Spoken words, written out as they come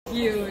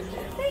Cute,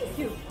 thank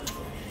you.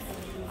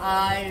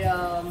 আর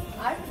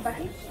আর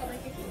বাকি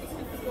সবাইকে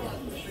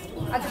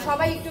আচ্ছা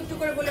সবাই একটু একটু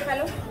করে বলে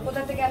ফেলো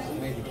কোথা থেকে আসি।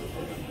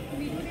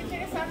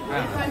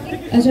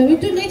 আচ্ছা আমি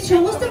একটু নেক্সট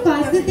সমস্ত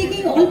কাজদের থেকে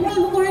অল্প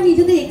অল্প করে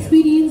নিজেদের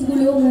এক্সপিরিয়েন্স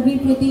গুলো মুভির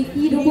প্রতি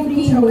কি রকম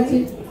কি হয়েছে।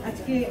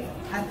 আজকে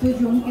এত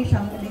জনকে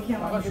সামনে দেখে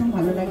আমার ভীষণ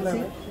ভালো লাগছে।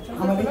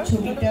 আমাদের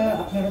ছবিটা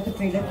আপনারা তো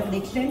ট্রেলারটা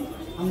দেখলেন,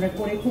 আমরা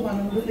করে খুব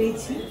আনন্দ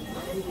পেয়েছি।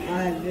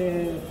 আর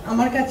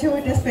আমার কাছেও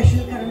এটা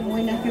স্পেশাল, কারণ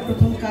ময়নাকের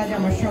প্রথম কাজ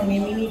আমার সঙ্গে,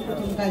 মিনির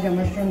প্রথম কাজ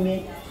আমার সঙ্গে।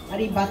 আর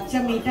এই বাচ্চা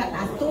মেয়েটা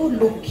এত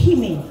লক্ষ্মী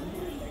মেয়ে,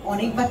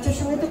 অনেক বাচ্চার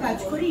সঙ্গে তো কাজ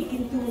করি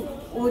কিন্তু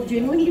ও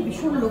জেনুইনলি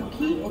ভীষণ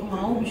লক্ষ্মী, ওর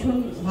মাও ভীষণ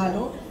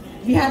ভালো।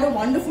 We had a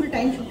wonderful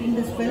time shooting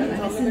this film,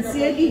 আমি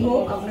সিনসিয়ারলি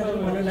হোপ আপনাদের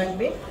ভালো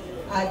লাগবে।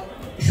 আর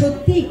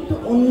সত্যি একটু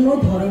অন্য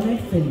ধরনের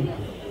ফিল্ম,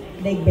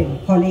 দেখবেন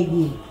হলে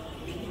গিয়ে।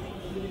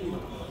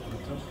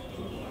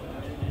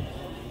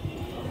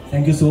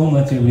 Thank you so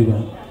much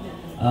everyone.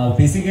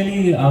 Basically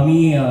আমি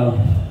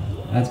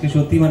আজকে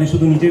সত্যি মানে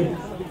শুধু নিজের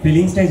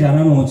ফিলিংসটাই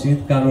জানানো উচিত,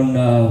 কারণ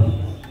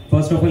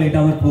ফার্স্ট অফ অল এটা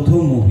আমার প্রথম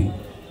মুভি,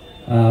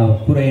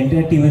 পুরো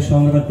এন্টায়ার টিমের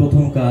সঙ্গে আমার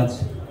প্রথম কাজ,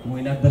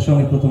 মৈনাকদার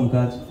সঙ্গে প্রথম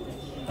কাজ,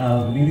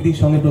 মিমিদির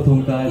সঙ্গে প্রথম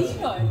কাজ,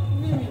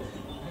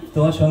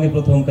 তোমার সঙ্গে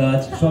প্রথম কাজ,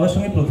 সবার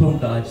সঙ্গে প্রথম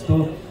কাজ। তো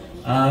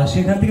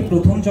সেখান থেকে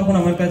প্রথম যখন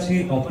আমার কাছে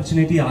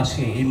অপরচুনিটি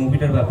আসে এই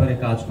মুভিটার ব্যাপারে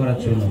কাজ করার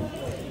জন্য,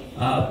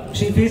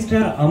 সেই ফেজটা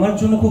আমার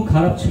জন্য খুব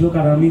খারাপ ছিল,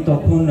 কারণ আমি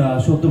তখন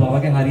সদ্য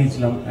বাবাকে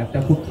হারিয়েছিলাম, একটা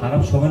খুব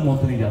খারাপ সময়ের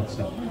মধ্যে দিয়ে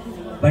যাচ্ছিলাম।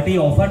 বাট এই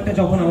অফারটা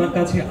যখন আমার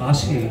কাছে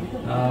আসে,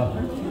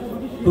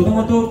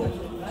 প্রথমত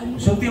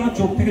সত্যি আমার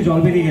চোখ থেকে জল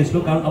বেরিয়ে গেছিলো,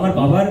 কারণ আমার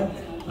বাবার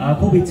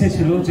খুব ইচ্ছে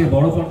ছিল যে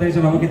বড় পর্দায়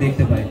যেন আমাকে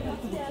দেখতে পায়।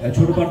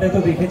 ছোট পর্দায় তো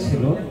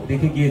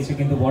দেখে গিয়েছে,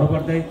 কিন্তু বড়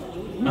পর্দায়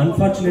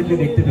আনফর্চুনেটলি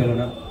দেখতে পেল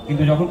না।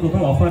 কিন্তু যখন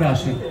প্রথম অফার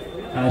আসে,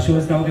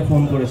 সুরেশদা আমাকে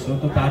ফোন করেছিল,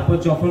 তো তারপর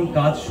যখন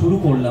কাজ শুরু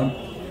করলাম,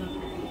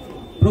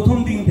 প্রথম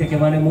দিন থেকে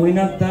মানে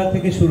মৈনাকদা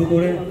থেকে শুরু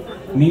করে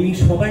মিমি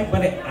সবাই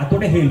মানে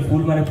এতটা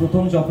হেল্পফুল। মানে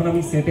প্রথম যখন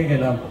আমি সেটে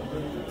গেলাম,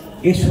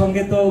 এর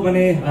সঙ্গে তো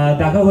মানে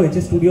দেখা হয়েছে,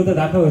 স্টুডিওতে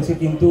দেখা হয়েছে,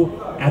 কিন্তু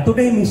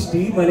এতটাই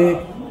মিষ্টি, মানে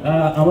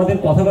আমাদের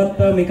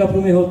কথাবার্তা মেকআপ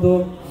রুমে হতো,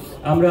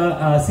 আমরা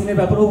সিনের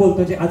ব্যাপারেও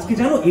বলতো যে আজকে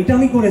জানো এটা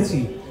আমি করেছি,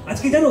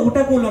 আজকে জানো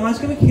ওটা করলাম,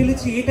 আজকে আমি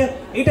খেলেছি,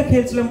 এটা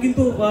খেলছিলাম,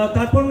 কিন্তু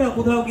তারপর না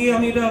কোথাও গিয়ে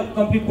আমি এটা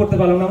কমপ্লিট করতে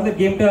পারলাম না, আমাদের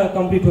গেমটা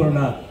কমপ্লিট হলো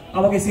না,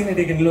 আমাকে সিনে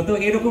ডেকে নিল। তো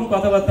এরকম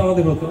কথাবার্তা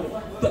আমাদের হতো।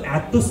 তো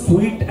এত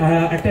সুইট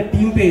একটা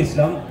টিম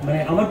পেয়েছিলাম, মানে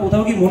আমার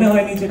কোথাও কি মনে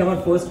হয়নি যে এটা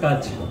আমার ফার্স্ট কাজ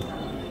ছিল।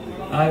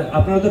 আর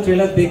আপনারা তো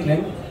ট্রেলার দেখলেন,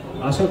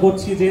 আশা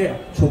করছি যে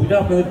ছবিটা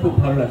আপনাদের খুব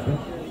ভালো লাগবে।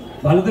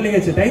 ভালো তো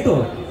লেগেছে তাই তো?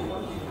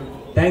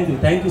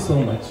 Thank you so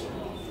much.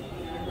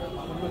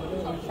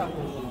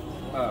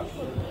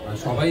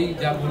 সবাই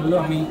যা বললো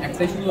আমি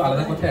একটাই শুধু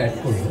আলাদা কথা অ্যাড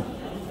করবো।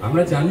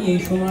 আমরা জানি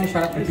এই সময়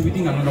সারা পৃথিবীতে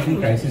নানা রকম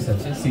ক্রাইসিস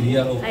আছে,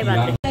 সিরিয়া হোক,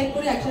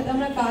 একসাথে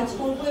আমরা কাজ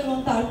করবো এবং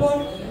তারপর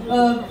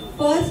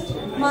ফার্স্ট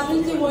মানুষ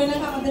যে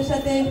মহিলাটা আমাদের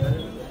সাথে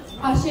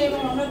আসে এবং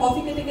আমরা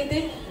কফি খেতে খেতে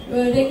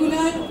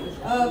রেগুলার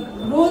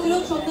রোজ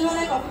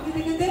সন্ধ্যেবেলায় কফি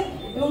খেতে খেতে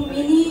এবং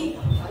মিনি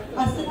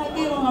আসতে থাকে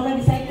এবং আমরা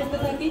ডিসাইড করতে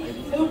থাকি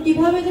এবং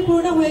কিভাবে যে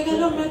পুরোটা হয়ে গেল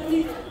আমরা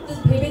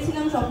জাস্ট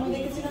ভেবেছিলাম, স্বপ্ন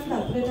দেখেছিলাম,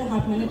 তারপরে এটা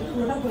হাফ মিনিটে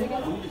পুরোটা হয়ে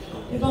গেল।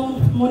 এবং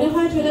মনে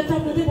হয় ট্রেলারটা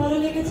আপনাদের ভালো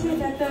লেগেছে।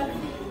 এটা একটা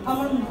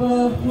আমার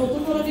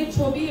নতুন ধরনের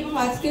ছবি এবং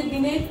আজকের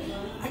দিনের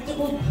একটা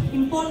খুব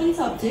ইম্পর্টেন্ট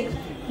সাবজেক্ট,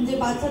 যে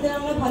বাচ্চাদের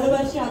আমরা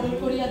ভালোবাসি, আদর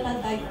করি আর তার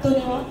দায়িত্ব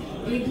নেওয়া,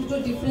 এই দুটো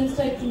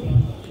ডিফারেন্সটা একটু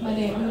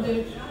মানে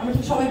আমরা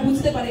ঠিক সবাই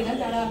বুঝতে পারি না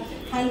যারা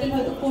হ্যান্ডেল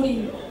হয়তো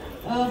করিনি।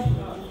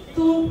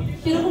 তো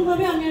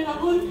সেরকমভাবে আমি আর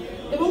রাহুল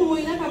এবং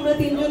মৈনাক আমরা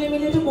তিনজনে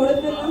মিলে এটা করে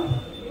ফেললাম।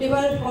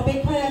 এবার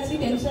অপেক্ষায় আছি,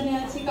 টেনশনে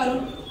আছি, কারণ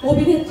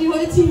অভিনেত্রী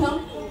হয়েছিলাম,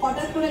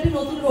 হঠাৎ করে একটা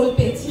নতুন রোল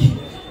পেয়েছি।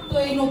 তো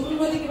এই নতুন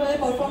রোলে কীভাবে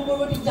পারফর্ম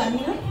করবো ঠিক জানি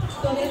না।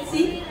 তো লেটস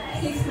সি,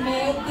 6 মে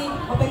অবধি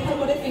অপেক্ষা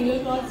করে ফিঙ্গার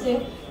ক্রস যে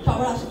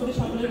সবার আশা করি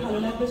সকলের ভালো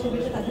লাগবে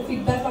ছবিটা, তাদের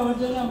ফিডব্যাক পাওয়ার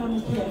জন্য আমরা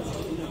মুখে আছি।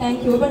 Thank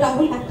you. এবার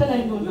রাহুল একটা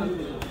লাইন বলবেন।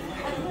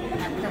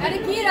 আরে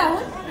কি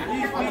রাহুল,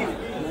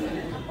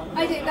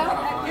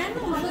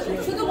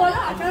 শুধু বলো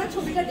আপনারা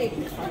ছবিটা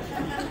দেখুন,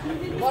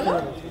 বলো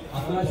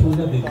আপনারা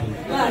ছবিটা দেখুন।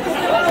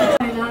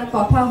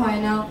 কথা হয়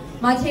না,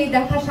 মাঝে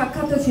দেখা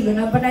সাক্ষাৎ ছিল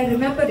না, বাট আই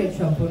রিমেম্বার ইট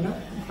সম্পূর্ণ।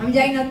 আমি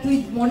জানি না তুই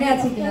মনে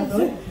আছে কিনা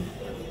তোর,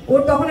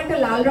 ওর তখন একটা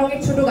লাল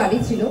রঙের ছোট গাড়ি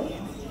ছিল।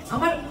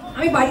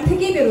 আমি বাড়ি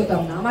থেকেই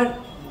বেরোতাম না, আমার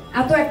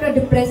এত একটা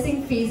ডিপ্রেসিং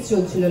ফেজ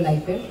চলছিল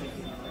লাইফে।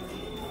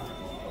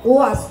 ও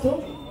আসতো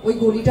ওই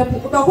গলিটা,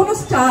 তখনও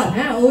স্টার,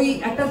 হ্যাঁ ওই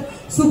একটা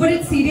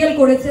সুপারহিট সিরিয়াল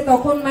করেছে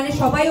তখন, মানে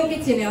সবাই ওকে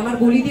চেনে। আমার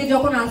গলি দিয়ে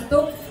যখন আসতো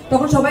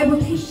তখন সবাই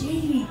বলতো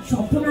সেই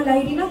স্বপ্না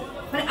লাইরি না,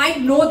 মানে আই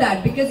নো দ্যাট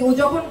বিকজ ও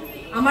যখন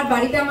আমার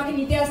বাড়িতে আমাকে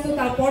নিতে আসতো,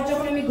 তারপর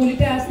যখন আমি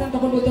গলিতে আসতাম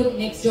তখন বলতো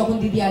নেক্সট যখন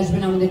দিদি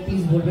আসবেন আমাদের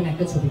প্লিজ বলবেন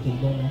একটা ছবি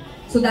তুলবো।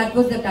 So that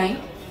was the time.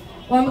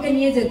 ও আমাকে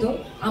নিয়ে যেত,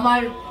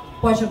 আমার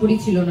পয়সা কড়ি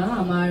ছিল না,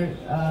 আমার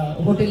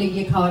হোটেলে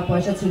গিয়ে খাওয়ার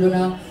পয়সা ছিল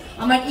না,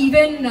 আমার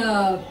ইভেন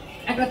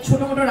একটা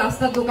ছোট মোটো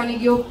রাস্তার দোকানে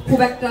গিয়েও খুব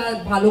একটা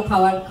ভালো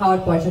খাওয়ার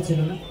পয়সা ছিল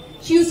না।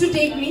 She use to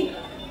take me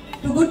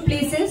two good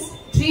places,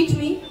 treat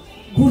me,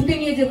 ঘুরতে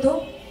নিয়ে যেত।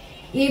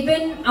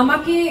 ইভেন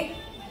আমাকে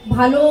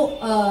ভালো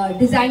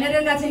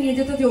ডিজাইনারের কাছে নিয়ে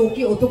যেত যে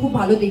ওকে ও তো খুব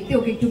ভালো দেখতে,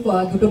 ওকে একটু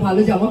দুটো ভালো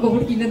জামা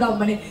কাপড় কিনে দাও,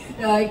 মানে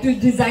একটু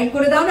ডিজাইন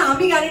করে দাও না,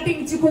 আমি গ্যারান্টি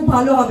দিচ্ছি খুব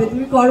ভালো হবে,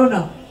 তুমি করো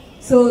না।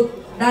 So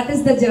that is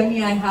the journey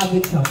I have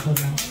with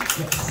শার্মিলা।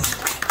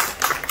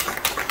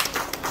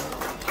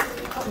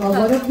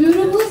 What a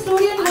beautiful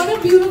story and what a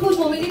beautiful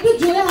moment. একটু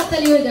জোরে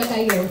হাততালি হয়ে যাক,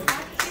 I guess.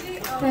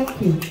 Thank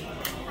you.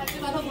 একটা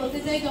কথা বলতে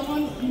চাই, যখন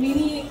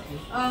মিনি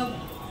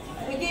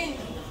again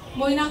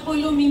ময়না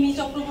কইলো মিমি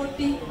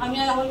চক্রবর্তী, আমি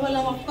আর রাহুল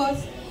বললাম অফকোর্স,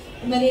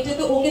 মানে এটা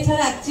তো ওকে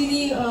ছাড়া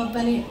অ্যাকচুয়ালি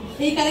মানে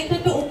এই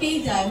ক্যারেক্টারটা ওকেই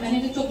যায়, মানে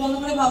এটা চোখ বন্ধ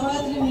করে ভাবা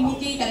হয় তাহলে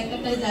মিমিকে এই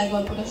ক্যারেক্টারটাই যায়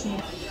গল্পটা শুনে।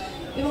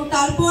 এবং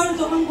তারপর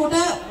যখন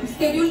গোটা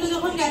স্কেডিউলটা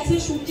যখন গেছে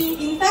শুটিং,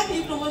 ইনফ্যাক্ট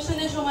এই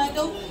প্রমোশনের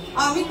সময়তেও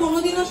আমি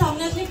কোনোদিনও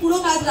সামনে আসলে পুরো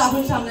কাজ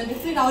রাহুল সামনে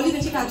গেছে, রাহুলই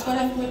বেশি কাজ করে,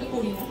 আমি খুব একটা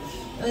করি না,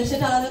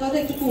 সেটা আলাদা কথা,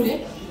 একটু করে,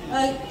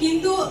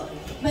 কিন্তু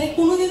মানে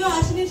কোনোদিনও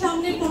আসেনি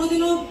সামনে,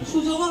 কোনোদিনও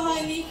সুযোগও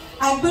হয়নি।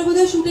 একবার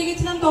বোধহয় শুটে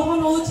গেছিলাম, তখন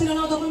ও ছিল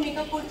না, তখন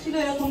মেকআপ করছিল,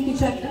 এরকম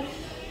কিছু একটা।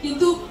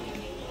 কিন্তু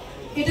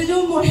এটা যে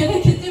মনে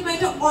রেখেছে, বা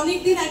এটা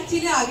অনেকদিন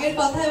অ্যাকচুয়ালি আগের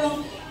কথা, এবং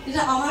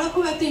যেটা আমারও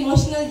খুব একটা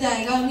ইমোশনাল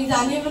জায়গা। আমি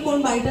জানি আমরা কোন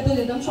বাড়িটাতে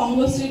যেতাম,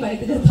 সঙ্গশ্রীর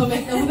বাড়িতে যেতাম,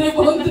 একটা আমাদের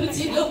বন্ধু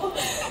ছিল।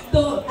 তো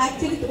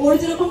অ্যাকচুয়ালি ওর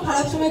যেরকম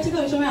খারাপ সময় ছিল,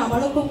 ওই সময়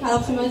আমারও খুব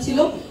খারাপ সময় ছিল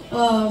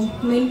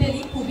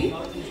মেন্টালি খুবই।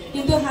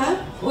 কিন্তু হ্যাঁ,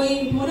 ওই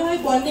মনে হয়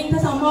বন্ডিংটা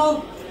সম্ভব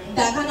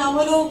দেখা না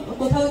হলেও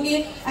কোথাও গিয়ে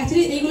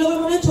অ্যাকচুয়ালি এইগুলো আমার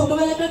মনে হয়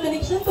ছোটোবেলাকার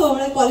কানেকশন, তো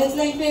আমরা কলেজ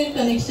লাইফের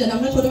কানেকশন,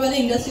 আমরা ছোটোবেলায়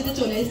ইন্ডাস্ট্রিতে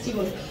চলে এসেছি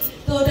বলে,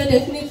 তো ওটা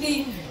ডেফিনেটলি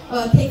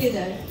থেকে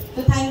যায়। তো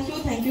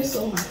thank you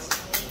so much.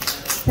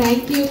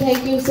 Thank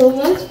you so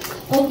much.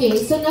 Okay,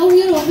 so now we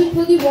are open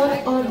for the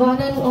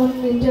one-on-one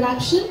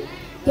interaction.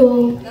 So,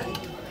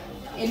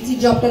 MC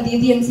জবটা দিয়ে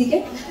দিই MC K.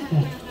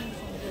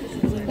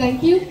 thank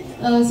you.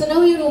 So now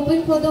we are open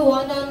for the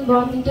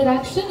one-on-one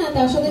interaction, and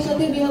তার সাথে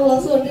সাথে we have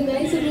also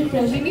organized some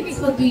refreshments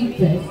for the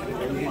press.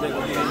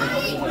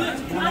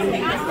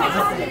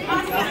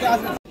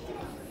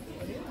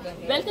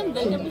 Welcome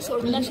to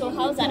Sharmila show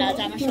house. আর আজ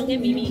আমার সঙ্গে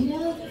মিমি।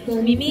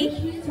 মিমি,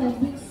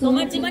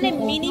 তোমার জীবনে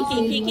মিনি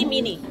কি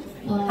মিনি?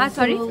 হ্যাঁ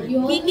সরি,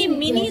 কি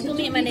মিনি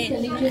তুমি, মানে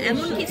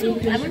এমন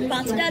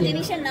 5টা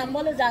জিনিসের নাম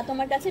বলো যা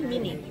তোমার কাছে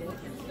mini.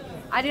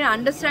 I didn't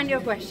understand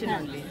your question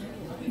only.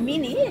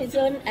 Mini is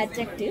an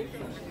adjective.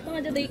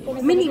 তোমার যদি কোনো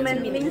Mini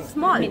means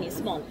small. Mini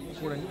small.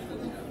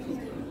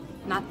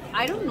 Not,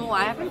 I don't know.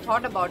 I haven't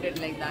thought about it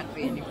like that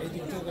way.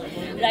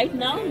 Right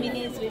now,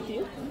 Mini is with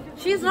you.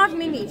 She's not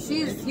mini.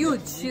 She's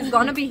huge. She's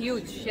gonna be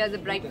huge. She has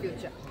a bright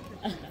future.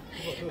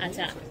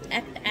 আচ্ছা,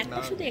 একটা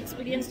শুধু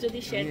experience যদি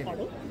share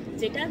করো,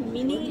 যেটা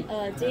mini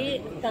যে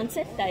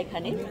কনসেপ্টটা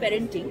এখানে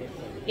parenting,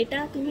 এটা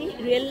তুমি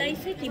রিয়েল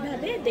লাইফে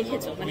কিভাবে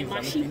দেখেছো, মানে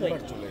মাসি হয়ে,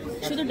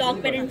 শুধু ডগ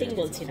প্যারেন্টিং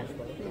বলছি না।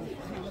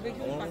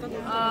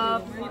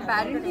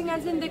 প্যারেন্টিং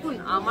অ্যাজ ইন, দেখুন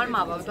আমার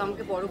মা বাবা তো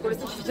আমাকে বড়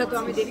করেছে, সেটা তো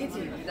আমি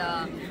দেখেছি। The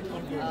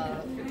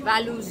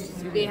values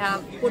they have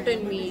put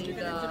in me,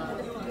 the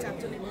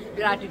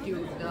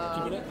gratitude,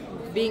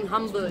 being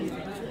humble,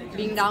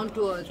 being down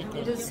to earth.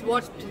 It is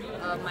what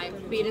my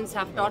parents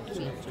have taught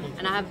me,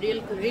 and I have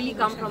really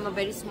come from a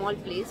very small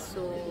place.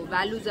 So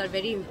values are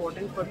very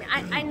important for me.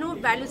 I know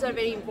values are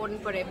very important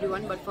for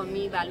everyone, but for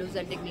me, values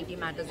and dignity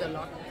matters a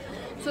lot.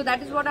 So that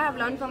is what I have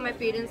learned from my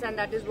parents, and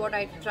that is what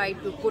I try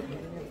to put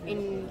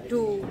into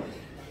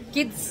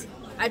kids.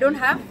 I don't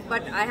have,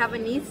 but I have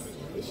a niece.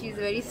 She's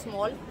very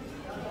small,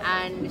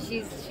 and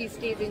she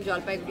stays in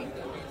Jalpaiguri,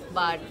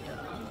 but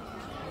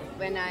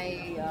when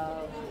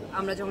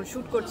আমরা যখন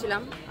shoot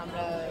করছিলাম,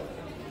 আমরা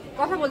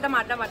কথা বলতাম,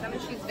 আড্ডা মারতাম।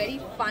 She is very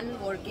fun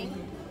working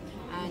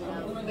and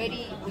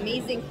very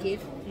amazing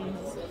kid.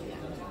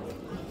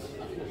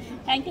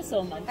 Thank you so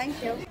much. Thank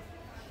you.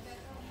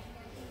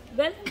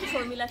 Welcome to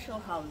Sharmila show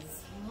house.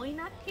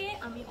 মৈনাককে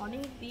আমি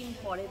অনেক দিন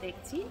পরে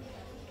দেখছি,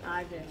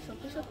 আর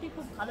সত্যি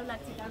খুব ভালো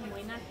লাগছে, কারণ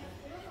মৈনাক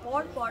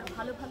পর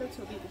ভালো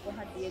ছবি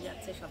উপহার দিয়ে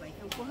যাচ্ছে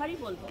সবাইকে। উপহারই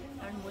বলবো,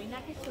 কারণ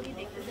মৈনাকের ছবি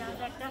দেখতে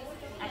যাওয়াটা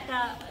একটা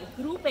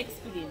গ্রুপ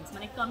এক্সপিরিয়েন্স,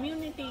 মানে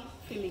কমিউনিটি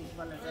ফিলিং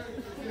বলা যায়।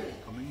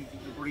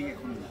 কমিউনিটির উপরেই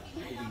এখন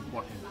খুব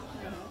ইম্পর্টেন্ট,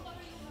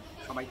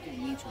 সবাইকে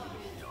নিয়ে ছবি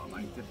দেখতে যাওয়া।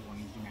 বাড়িতে তো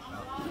অনেকদিন একটা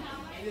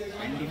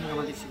প্যান্ডেমিক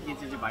আমাদের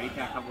শিখিয়েছে যে বাড়িতে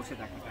একা বসে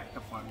দেখাটা একটা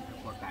ফর্মেটের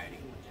পর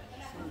টায়ারিং।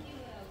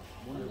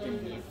 বন্ধুদের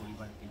নিয়ে,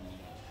 পরিবারকে নিয়ে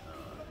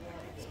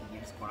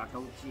এক্সপিরিয়েন্স করাটা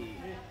হচ্ছে,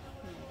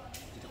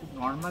 যেটা খুব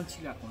নর্মাল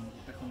ছিল এখন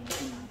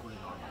নতুন করে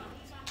নর্মাল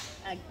হচ্ছে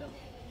একদম।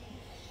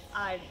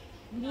 আর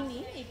মিনি,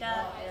 এটা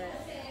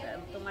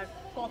তোমার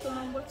কত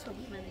নম্বর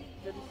ছবি, মানে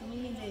যদি তুমি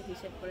নিজে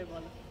হিসেব করে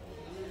বলো?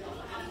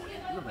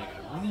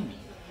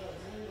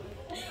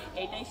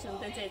 এটাই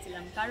শুনতে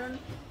চেয়েছিলাম, কারণ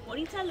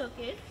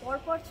পরিচালকের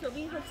পরপর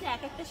ছবি হচ্ছে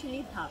এক একটা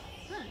সিঁড়ির ধাপ।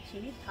 হ্যাঁ,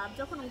 সিঁড়ির ধাপ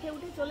যখন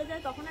উঠে চলে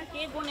যায়, তখন আর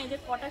কে গোনে যে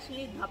কটা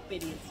সিঁড়ির ধাপ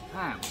পেরিয়েছে।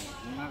 হ্যাঁ,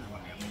 ওনার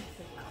মানে আমি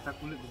খাতা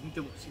খুলে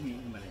ঘুমিতে বসিনি,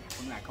 মানে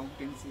কোনো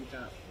অ্যাকাউন্টেন্সি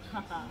এটা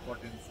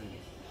ইম্পর্টেন্স।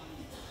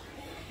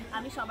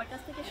 আমি সবার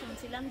কাছ থেকে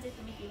শুনছিলাম যে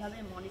তুমি কিভাবে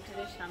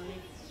মনিটরের সামনে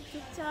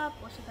চুপচাপ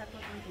বসে থাকো,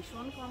 তুমি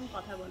ভীষণ কম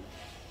কথা বলো।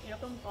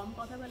 এরকম কম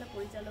কথা বলা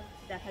পরিচালক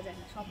দেখা যায়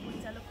না, সব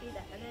পরিচালককেই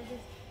দেখা যায় যে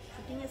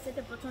শুটিংয়ের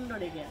সেটে প্রচণ্ড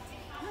রেগে আছে,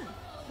 হ্যাঁ,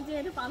 যে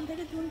একটু পান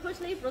থেকে চুন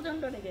খসলেই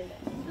প্রচণ্ড রেগে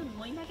যায়। কিন্তু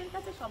মৈনাকের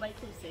কাছে সবাই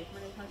খুব সেফ,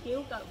 মানে কেউ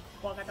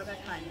বকা টকা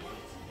খায় না।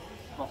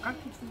 বকার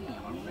কিছু নেই,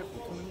 আমার মনে হয়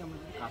প্রথমেই আমরা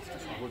যদি কাজটা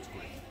সহজ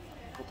করি,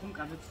 প্রথম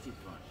কাজ হচ্ছে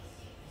চিত্রায়ন।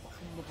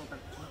 অসম্ভবতার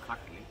পিছনে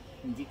খাটলে,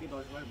 নিজেকে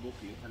 10 বার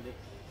বকলে তাহলে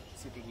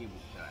সেটা গিয়ে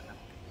বকতে হয় না।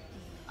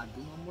 আর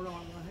 2 নম্বর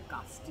আমার মনে হয়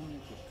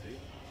কাস্টিংয়ের ক্ষেত্রে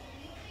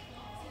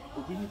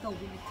অভিনেতা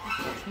অভিনেত্রী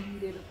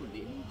পছন্দের উপরে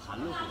এবং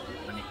ভালো হতে,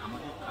 মানে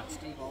আমাদের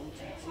কাজটাই হওয়া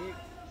উচিত যে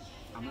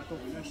আমরা তো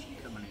অভিনয়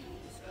শিক্ষা মানে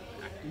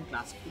অ্যাক্টিং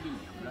ক্লাস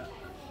করিনি, আমরা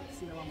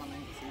সিনেমা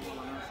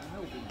বানানোর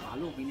সময়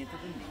ভালো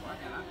অভিনেতাদের নেওয়া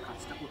যারা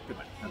কাজটা করতে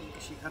পারে,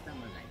 তাদেরকে শেখাতে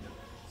আমরা যাই না।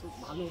 সো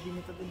ভালো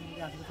অভিনেতাদের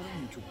নিয়ে আসবে ধরো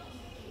নিচুকে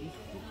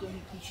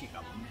আমি কী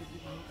শেখাবো, নিচু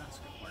ভালো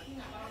কাজটা করে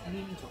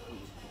মিমি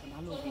চক্রবর্তী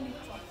ভালো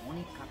অভিনেত্রী,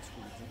 অনেক কাজ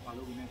করেছে, ভালো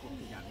অভিনয়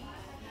করতে জানে,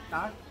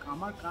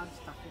 আমার কাজ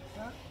তাকে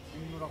একটা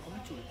অন্য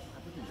রকমের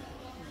চরিত্রভাবে তুলে দেবে।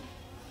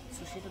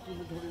 সো সেটা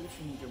তুলে ধরলে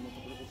সে নিজের মতো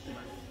করে করতে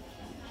পারবে।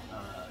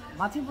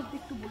 মাঝে মধ্যে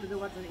একটু বলে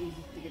দেওয়া যায় এই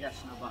দিক থেকে যাস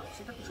না, বা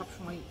সেটা তো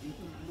সবসময়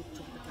লোক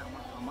ছবিটাকে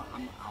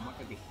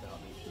আমাকে দেখতে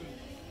হবে,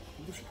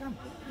 কিন্তু সেখানে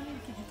বদলের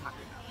কিছু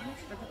থাকে না, মানে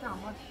সেটা যাতে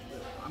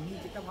আমি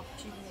যেটা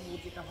ভাবছি ও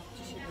যেটা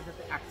ভাবছি সেটা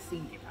যাতে এক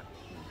সিঙ্কে থাকে।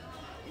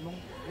 এবং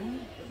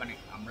মানে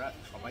আমরা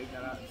সবাই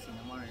যারা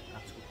সিনেমার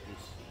কাজ করতে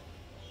এসেছি,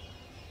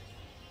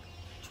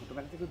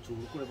 ছোটোবেলা থেকে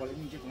জোর করে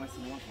বলেনি যে তোমার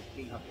সিনেমা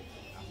করতেই হবে।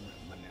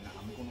 মানে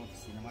আমি কোনো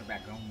সিনেমার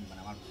ব্যাকগ্রাউন্ড,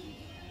 মানে আমার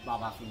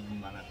বাবা ফিল্ম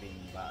বানাতেন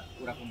বা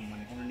ওরকম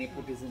মানে কোনো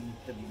নেপোটিজম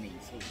ইত্যাদি নেই।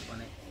 সো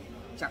মানে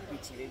চাকরি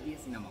ছেড়ে দিয়ে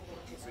সিনেমা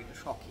করছে, সো এটা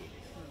শখে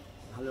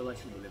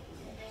ভালোবাসি বলে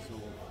করি। সো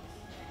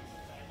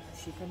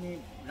সেখানে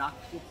রাগ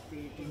করতে,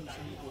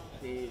 টেনশন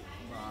করতে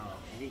বা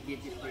রেগে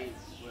যেতে,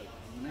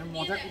 মানে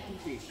মজা করতে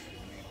বেশ,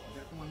 মানে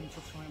যেরকম আমি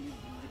সবসময়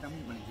যেটা আমি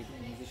মানে যেহেতু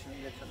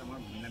মিউজিশিয়ানদের সাথে আমার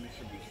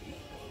মেলামেশা বেশি,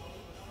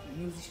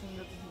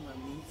 মিউজিশিয়ানরা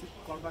মিউজিক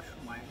করবার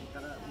সময়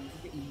তারা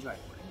মিউজিককে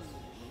এনজয় করে।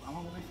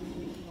 আমার মনে হয়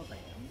ফিল্মও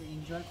তাই, আমাদের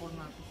এনজয় করে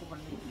না করতে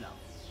পারলে কী লাভ?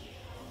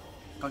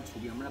 কারণ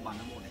ছবি আমরা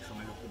বানাবো, অনেক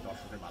সময় লোককে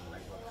দর্শকের ভালো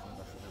লাগবে, অনেক সময়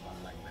দর্শকের ভালো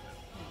লাগবে না,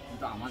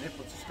 কিন্তু আমাদের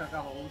প্রচেষ্টাটা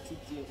হওয়া উচিত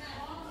যে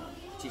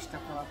চেষ্টা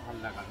করা ভালো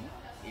লাগানো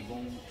এবং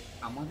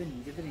আমাদের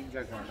নিজেদের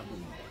এনজয় করাটা খুব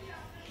ইম্পর্টেন্ট।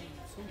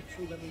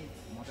 সেইভাবে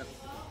মজা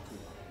করতে পারছি।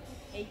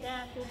 এইটা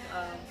খুব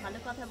ভালো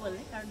কথা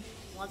বললে, কারণ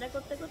মজা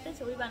করতে করতে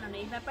ছবি বানানো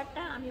এই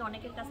ব্যাপারটা আমি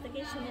অনেকের কাছ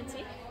থেকেই শুনেছি,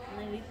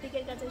 মানে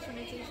ঋত্বিকের কাছে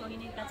শুনেছি,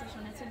 সোহিনীর কাছে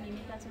শুনেছি,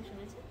 মিমির কাছে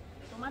শুনেছি।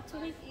 তোমার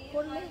ছবি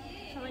করলে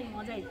সবাই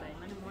মজাই পায়,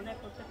 মানে মজা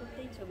করতে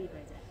করতেই ছবি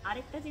হয়ে যায়।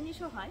 আরেকটা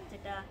জিনিসও হয়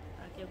যেটা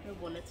কেউ কেউ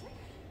বলেছে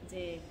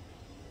যে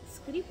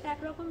স্ক্রিপ্ট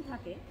একরকম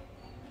থাকে,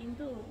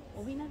 কিন্তু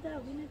অভিনেতা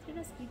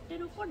অভিনেত্রীরা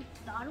স্ক্রিপ্টের উপর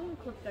দারুণ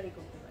খোদকারি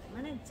করতে পারে,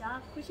 মানে যা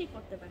খুশি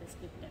করতে পারে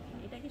স্ক্রিপ্টটা।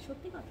 এটা কি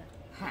সত্যি কথা?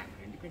 হ্যাঁ,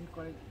 ডিপেন্ড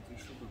করে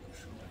দৃশ্য টু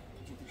দৃশ্য।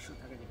 কিছু দৃশ্য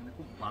থাকে যেখানে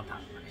খুব বাধা,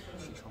 মানে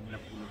সেই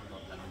সংলাপগুলোকে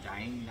বদলানো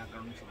যায় না,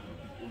 কারণ সেগুলো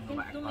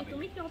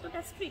তুমি কি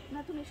অতটা স্ট্রিক্ট না?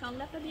 তুমি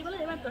সংলাপটা দিয়ে বলো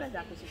এবার তোরা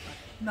যা খুশি কর।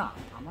 না,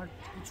 আমার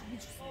কিছু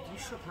কিছু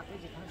দৃশ্য থাকে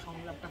যেখানে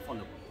সংলাপটা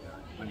ফলো করতে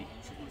হয়, মানে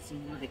সেগুলো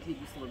সিনগুলো দেখলেই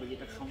বুঝতে পারবে যে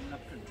এটা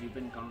সংলাপটা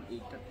ড্রিভেন, কারণ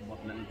এইটা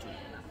বদলালে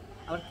চলবে না।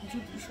 আবার কিছু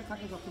দৃশ্য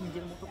থাকে যত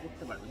নিজের মতো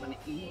করতে পারবে, মানে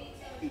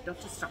এইটা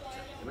হচ্ছে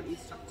স্ট্রাকচার। এবার এই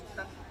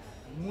স্ট্রাকচারটা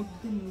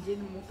মধ্যে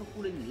নিজের মতো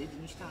করে নিলে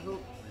জিনিসটা আরও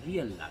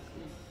রিয়েল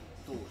লাগবে,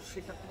 তো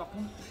সেটা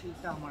তখন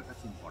সেইটা আমার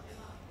কাছে ইম্পর্টেন্ট।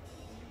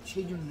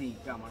 সেই জন্যই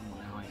এইটা আমার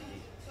মনে হয় যে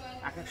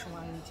এক এক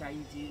সময় আমি চাই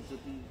যে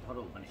যদি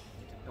ধরো মানে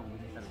এটা একটা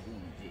অভিনেতার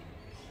গুণ, যে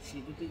সে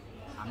যদি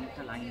আমি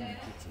একটা লাইন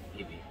লিখেছি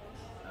ভেবে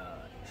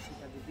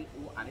সেটা যদি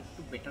ও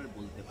আরেকটু বেটার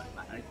বলতে পারে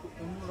বা আরেকটু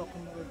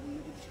অন্যরকমভাবে বললে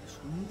যদি সেটা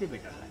শুনতে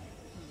বেটার লাগে,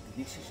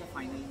 নিঃশেষে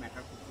ফাইনালি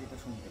ম্যাটার করতে যেটা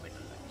শুনতে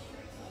বেটার লাগে।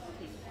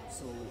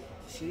 সো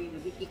সে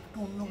যদি একটু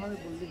অন্যভাবে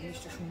বললে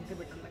জিনিসটা শুনতে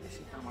বেটার লাগে,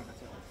 সেটা আমার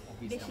কাছে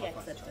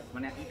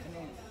মানে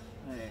এখানে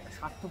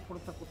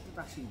স্বার্থপরতা করতে তো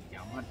আসেনি যে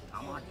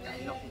আমার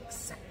ডায়লগ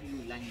এক্স্যাক্টলি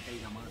ওই লাইনটাই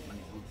আমার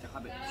মানে বলতে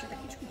হবে। সেটা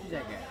কিছু কিছু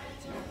জায়গায়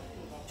আছে,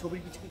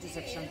 ছবির কিছু কিছু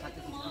সেকশন থাকে,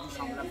 কিছু কিছু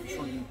সংলাপ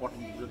ভীষণ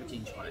ইম্পর্টেন্ট, যেগুলোকে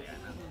চেঞ্জ করা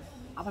যায় না।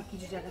 আবার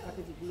কিছু জায়গা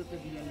থাকে যেগুলোতে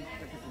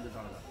রিয়ালিটিটাকে তুলে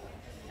ধরা দরকার।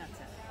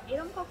 আচ্ছা,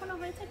 এরকম কখনো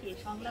হয়েছে কি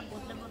সংলাপ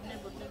বদলে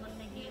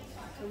বদলে গিয়ে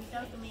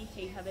ছবিটাও তুমি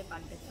সেইভাবে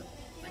পাল্টেছো?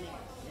 মানে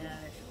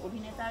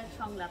অভিনেতার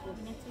সংলাপ,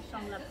 অভিনেত্রীর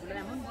সংলাপগুলো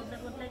এমন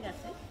বদলে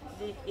গেছে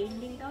যে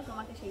এন্ডিংটাও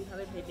তোমাকে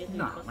সেইভাবে ভেবে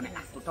না, মানে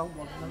এতটাও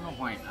বদলানো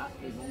হয় না।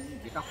 এবং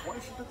যেটা হয়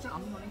সেটা হচ্ছে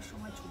আমি অনেক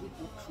সময় ছবি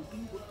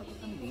শুটিং করতে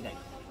করতে আমি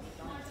রিরাইট করি,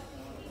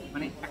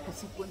 মানে একটা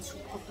সিকোয়েন্স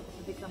শ্যুট করতে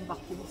করতে দেখলাম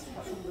বাকি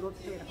দৃশ্যটা সুন্দর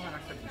হচ্ছে, এরকম আর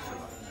একটা দৃশ্য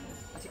হয়,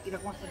 আচ্ছা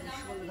এরকম একটা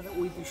দৃশ্য বলতে গেলে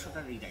ওই দৃশ্যটা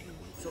রিরাইট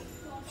করি। সো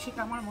সেটা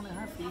আমার মনে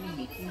হয় ফিল্ম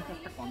মেকিংটা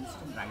একটা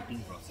কনস্ট্যান্ট রাইটিং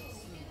প্রসেস।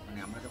 মানে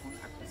আমরা যখন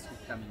একটা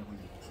স্ক্রিপ্টটা আমি যখন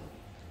লিখছি,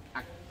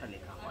 একটা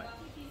লেখা হয়,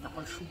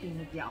 তারপর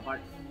শুটিংয়ে গিয়ে আবার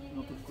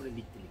নতুন করে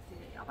লিখতে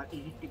যাই, আবার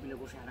এডিট টেবিলে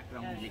বসে আর একটা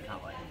রাউন্ড লেখা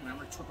হয়, মানে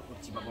আমরা ছোটো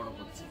করছি বা বড়ো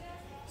করছি।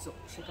 সো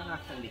সেখানে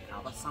একটা লেখা,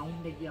 আবার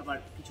সাউন্ডে গিয়ে আবার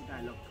কিছু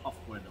ডায়লগ অফ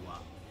করে দেওয়া,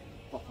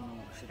 কখনো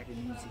সেটাকে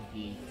মিউজিক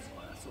দিয়ে ইউজ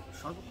করা। সো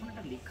সর্বক্ষণ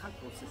একটা লেখার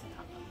প্রসেসে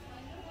থাকা।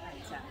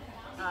 আচ্ছা,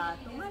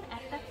 তোমার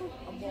একটা খুব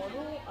বড়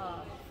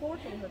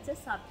ফোর্ট হচ্ছে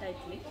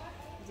সাবটাইটলিং,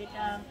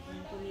 যেটা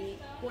তুমি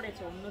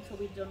করেছো, অন্য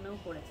ছবির জন্যও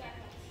করেছো।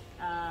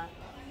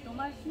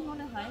 তোমার কি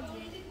মনে হয়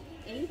যে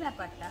এই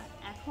ব্যাপারটা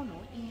এখনও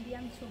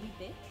ইন্ডিয়ান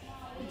ছবিতে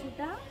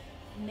কিছুটা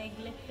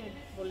নেগলেক্টেড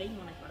বলেই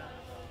মনে করা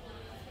হয়?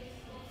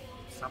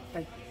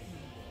 সাবটাইটেল,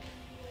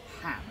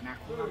 হ্যাঁ মানে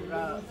এখন আমরা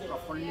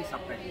প্রপারলি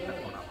সাবটাইটেলটা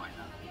করা হয়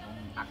না, এবং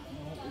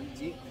এখনও ওই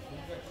যে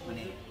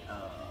মানে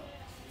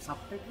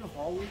সাবটাইটেল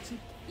হওয়া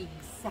উচিত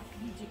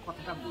এক্স্যাক্টলি যে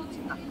কথাটা বলছি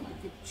তার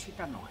থেকে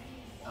সেটা নয়,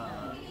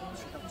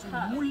 সেটা হচ্ছে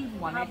মূল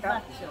মানেটা,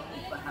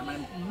 হ্যাঁ মানে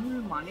মূল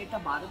মানেটা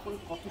বার করে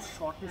কত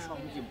শর্টে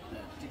সহজে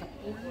যেটা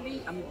পড়লেই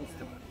আমি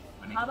বুঝতে পারি,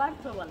 মানে আবার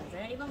তো বলা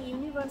যায়, এবং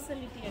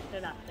ইউনিভার্সালিটি একটা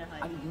রাখতে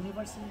হয়। আর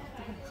ইউনিভার্সালিটি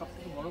থেকে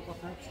সবথেকে বড়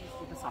কথা হচ্ছে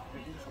যেটা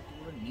সাবটাইটেলের সবথেকে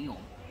বড়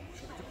নিয়ম,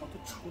 সেটা হচ্ছে কত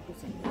ছোট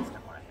সেন্টেন্সটা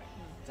করা যায়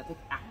যাতে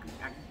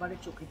একবারে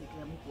চোখে দেখলে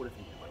আমি পড়ে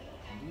ফেলতে পারি।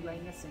 2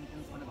 লাইনের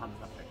সেন্টেন্স মানে ভালো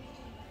সাবটাইটেল।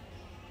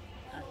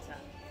 আচ্ছা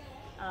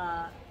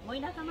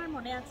মৈনাক, আমার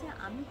মনে আছে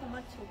আমি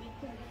তোমার ছবি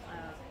খুব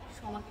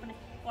মানে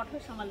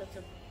কঠোর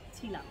সমালোচক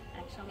ছিলাম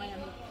এক সময়।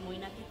 আমি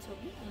মৈনাকের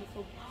ছবি আমি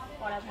খুব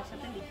কড়া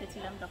ভাষাতে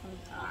লিখেছিলাম তখন,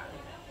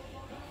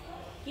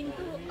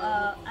 কিন্তু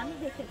আমি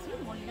দেখেছি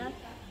মৈনাক,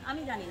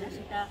 আমি জানি না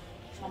সেটা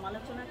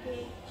সমালোচনাকে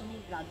তুমি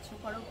গ্রাহ্য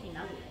করো কি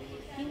না,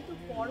 কিন্তু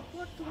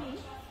পরপর তুমি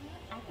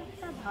এক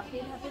একটা ধাপে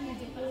ধাপে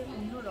নিজেকে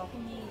অন্য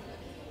রকমই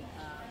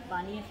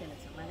বানিয়ে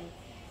ফেলেছো। মানে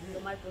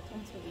তোমার প্রথম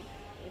ছবি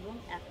এবং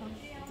এখন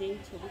যেই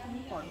ছবি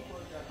তুমি করো,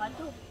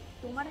 হয়তো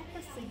তোমার একটা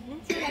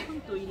সিগনেচার এখন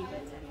তৈরি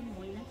হয়েছে, এখন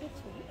মৈনাকের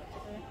ছবি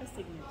সেটার একটা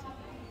সিগনেচার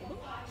এবং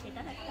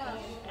সেটার একটা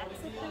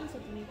অ্যাকসেপ্টেন্সও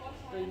তুমি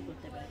তৈরি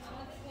করতে পেরেছো।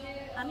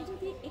 আমি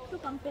যদি একটু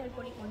কম্পেয়ার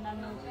করি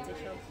অন্যান্য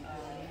যেসব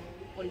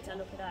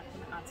পরিচালকেরা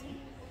এখন আছেন,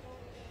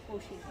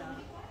 কৌশিকদা,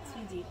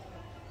 সৃজিত,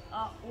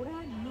 ওরা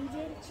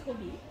নিজের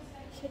ছবি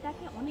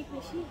সেটাকে অনেক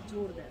বেশি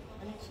জোর দেয়,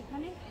 মানে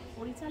সেখানে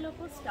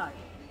পরিচালকও স্টার,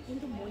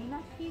 কিন্তু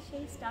মৈনাক কি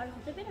সেই স্টার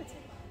হতে পেরেছে?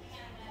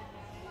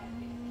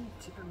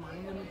 সেটার মানে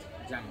আমি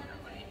জানি না,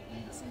 মানে ইন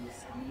দ্য সেন্স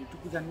আমি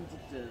এটুকু জানি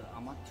যে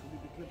আমার ছবি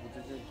দেখলে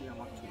বোঝা যায় যে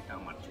আমার ছবিটা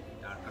আমার ছবি,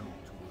 আর কারণ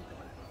ছবি হতে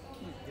পারে।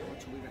 আমার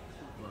ছবির একটা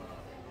খুব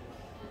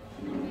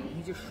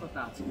নিজস্বতা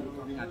আছে, যেহেতু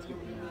আমি আজকে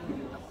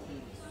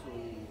সো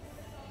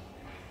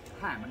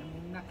হ্যাঁ মানে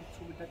মৈনাকের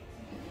ছবিটা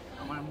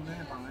আমার মনে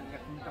হয় বাঙালির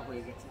এখনটা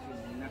হয়ে গেছে যে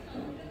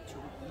মৈনাকের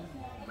ছবি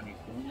মানে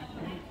মৈনাক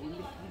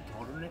বললে কী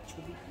ধরনের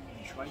ছবি, কী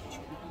বিষয়ের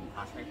ছবি, কী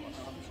ভাষায়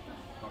কথা হবে সেটা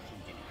দর্শক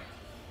জেনে গেছে।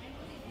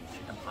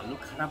 সেটা ভালো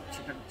খারাপ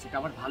সেটা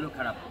আবার ভালো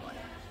খারাপ হয়,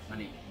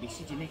 মানে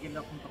বেশি জেনে গেলে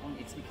তখন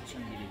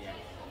এক্সপেকটেশন বেড়ে যায়,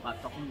 বা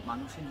তখন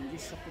মানুষের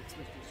নিজস্ব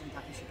এক্সপেকটেশন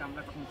থাকে, সেটা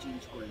আমরা তখন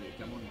চেঞ্জ করে দিই।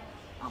 যেমন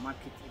আমার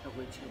ক্ষেত্রে এটা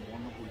হয়েছিল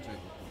বর্ণ পরিচয়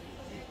করতে,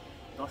 যে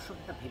দর্শক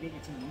এটা ভেবে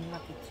গেছে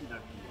মৈনাকের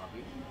থ্রিলার কী হবে,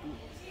 কিন্তু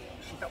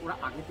সেটা ওরা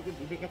আগে থেকে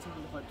ভেবে গেছে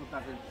বলে হয়তো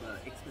তাদের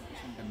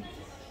এক্সপেকটেশনটা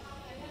মিলে।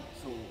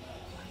 সো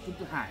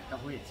কিন্তু হ্যাঁ এটা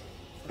হয়েছে,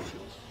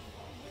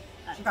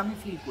 সেটা আমি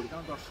ফিল করি,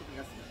 কারণ দর্শকের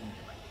কাছ থেকে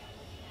শুনতে পাই।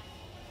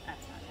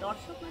 আচ্ছা,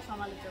 দর্শক না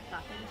সমালোচক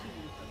কাকে বেশি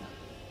গুরুত্ব দেন?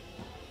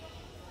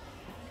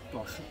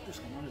 দর্শক তো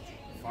সমালোচক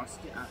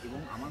ফার্স্টে, এবং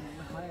আমার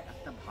মনে হয়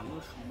একটা ভালো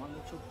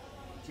সমালোচক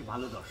যে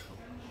ভালো দর্শক,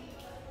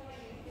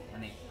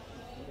 মানে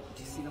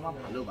যে সিনেমা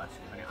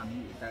ভালোবাসে। মানে আমি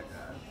এটা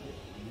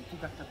নতুন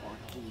একটা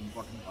কথা, খুব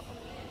ইম্পর্টেন্ট কথা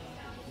বলবো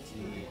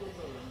যে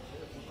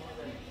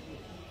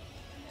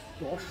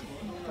দর্শক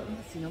যখন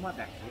সিনেমা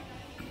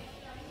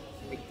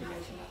দেখতে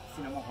গেছে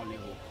সিনেমা হলে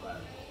হোক,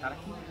 তারা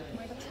কিন্তু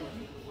প্রথমে একটা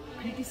ছবি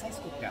ক্রিটিসাইজ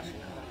করতে আসে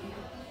না, তারা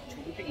কিন্তু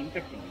ছবিটা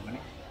এন্টারটেনমেন্ট, মানে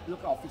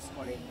লোকে অফিস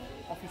করে,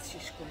 অফিস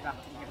শেষ করে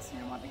রাত্রে একটা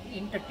সিনেমা দেখে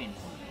এন্টারটেন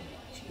করে,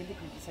 সে কিন্তু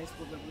ক্রিটিসাইজ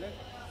করবে বলে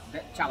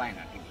চালায়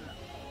না টিভিটা।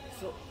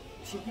 সো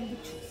সে কিন্তু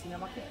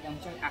সিনেমাকে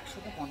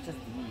 150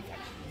 দিনই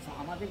থাকে। সো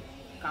আমাদের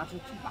কাজ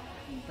হচ্ছে বাকি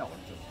 3টা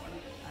অর্জন করা।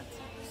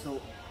 আচ্ছা, সো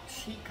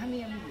সেইখানে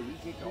আমি বলি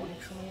যে অনেক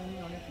সময় আমি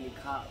অনেক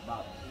লেখা বা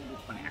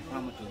মানে এখন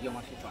আমার যদিও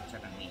আমার সেই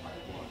চর্চাটা নেই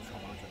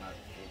সমালোচনার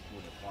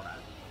পড়ার,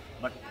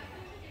 বাট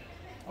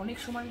অনেক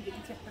সময় আমি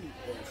দেখেছি একটা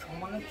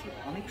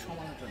অনেক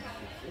সমালোচনা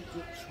করছে, যে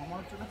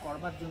সমালোচনা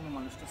করবার জন্য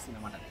মানুষটা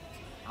সিনেমাটা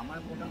দেখছে। আমার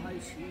মনে হয়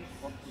সেই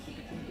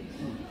পদ্ধতিটা কিন্তু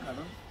ভুল,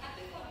 কারণ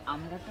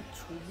আমরা একটা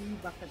ছবি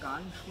বা একটা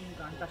গান শুনি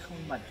গানটা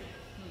শুনবার জন্য,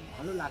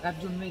 ভালো লাগার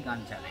জন্যই গান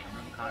চালাই।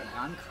 আমরা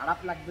গান খারাপ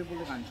লাগবে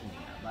বলে গান শুনি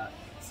না, বা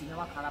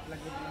সিনেমা খারাপ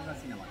লাগবে বলে আমরা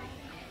সিনেমা দেখি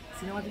না।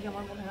 সিনেমা থেকে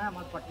আমার মনে হয়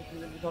আমার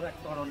পার্টিকুলারলি ধরো এক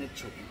ধরনের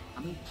ছবি,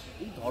 আমি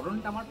এই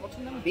ধরনটা আমার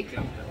পছন্দ, আমি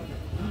দেখলাম,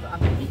 কিন্তু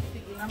আমি দেখতে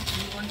গেলাম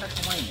 3 ঘন্টা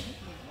সময় নেই,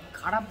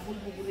 খারাপ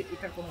বলবো বলে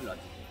এটার কোনো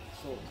লজিক নেই।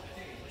 সো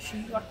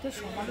সেই অর্থে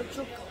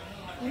সমালোচক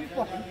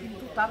ইম্পর্টেন্ট,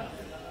 কিন্তু তার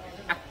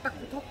একটা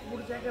কোথাও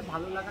কোনো জায়গায়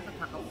ভালো লাগাটা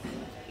থাকা উচিত।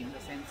 ইন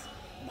দ্য সেন্স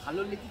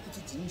ভালো লেগে কিছু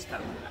জিনিস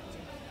তার ভালো লাগছে,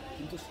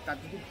 কিন্তু তার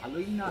যদি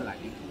ভালোই না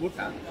লাগে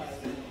পুরোটা,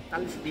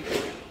 তাহলে সে দেখতে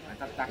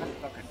তার টাকার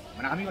দরকার নেই,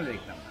 মানে আমি বলে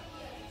দেখতাম না।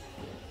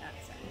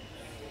 আচ্ছা,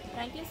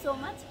 থ্যাংক ইউ সো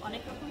মাচ।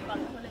 অনেক রকম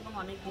কথা হলো এবং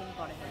অনেক দিন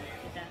পরে হলো,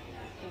 এটা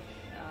খুব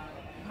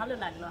ভালো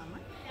লাগলো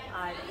আমার।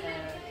 আর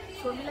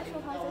শর্মিলা শো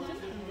হাউসের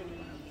জন্য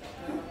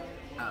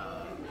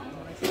আমার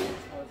মনে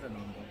হয়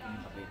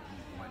নতুনভাবে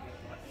তোমায়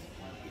দেখতে পাচ্ছি,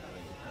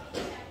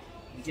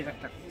 নিজের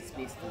একটা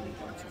স্পেস তৈরি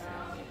করেছে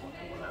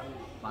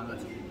বাংলা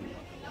ছবি,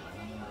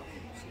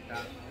 সেটা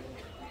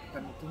একটা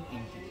নতুন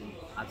এন্টিটি,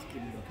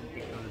 আজকের নতুন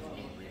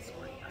টেকনোলজিকে এমব্রেস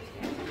করে, আজকে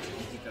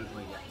ডিজিটাল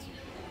হয়ে যাচ্ছে,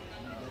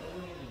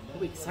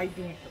 খুব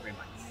এক্সাইটিং একটা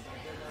প্রেমাইস।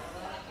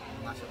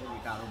 আশা করি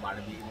এটা আরও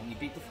বাড়বে এবং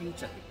এটাই তো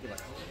ফিউচার দেখতে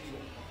পাচ্ছি।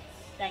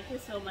 Thank you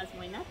so much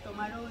Moina,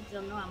 তোমারও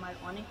জন্য আমার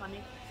অনেক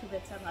অনেক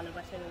শুভেচ্ছা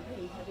ভালোবাসা রইল।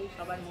 এইভাবেই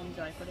সবার মন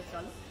জয় করে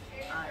চলো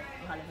আর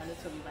ভালো ভালো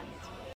ছবি বানিয়েছো।